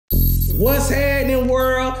What's happening,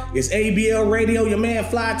 world? It's ABL Radio, your man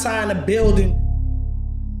Fly Tie in the building.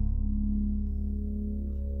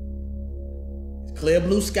 It's clear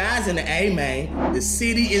blue skies in the A, man. The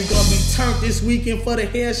city is gonna be turned this weekend for the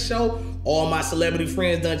hair show. All my celebrity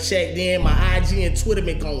friends done checked in. My IG and Twitter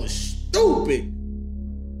been going stupid.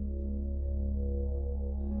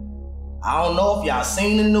 I don't know if y'all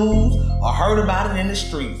seen the news or heard about it in the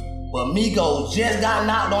streets, but Migos just got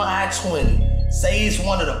knocked on I-20. Say it's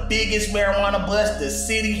one of the biggest marijuana busts the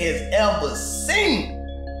city has ever seen.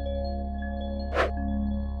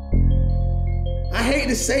 I hate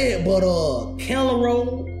to say it, but Keller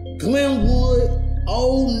Road, Glenwood,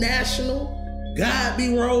 Old National,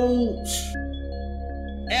 Godby Road,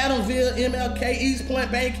 Adamville, MLK, East Point,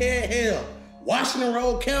 Bankhead, hell, Washington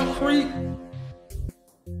Road, Camp Creek.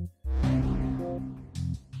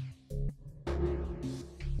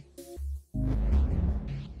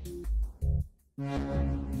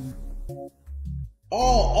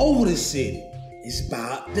 All over the city. It's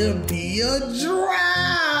about to be a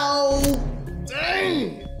drought.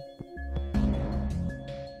 Dang.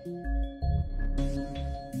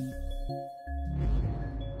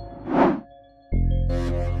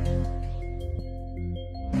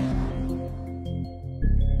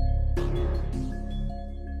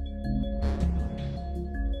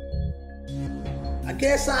 I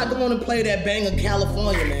guess I'll go on and play that banger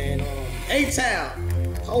California, man.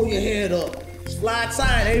 A-Town, hold your head up. It's Fly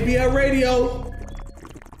Tie, ABL Radio.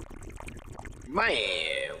 Man,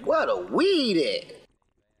 what a weed at.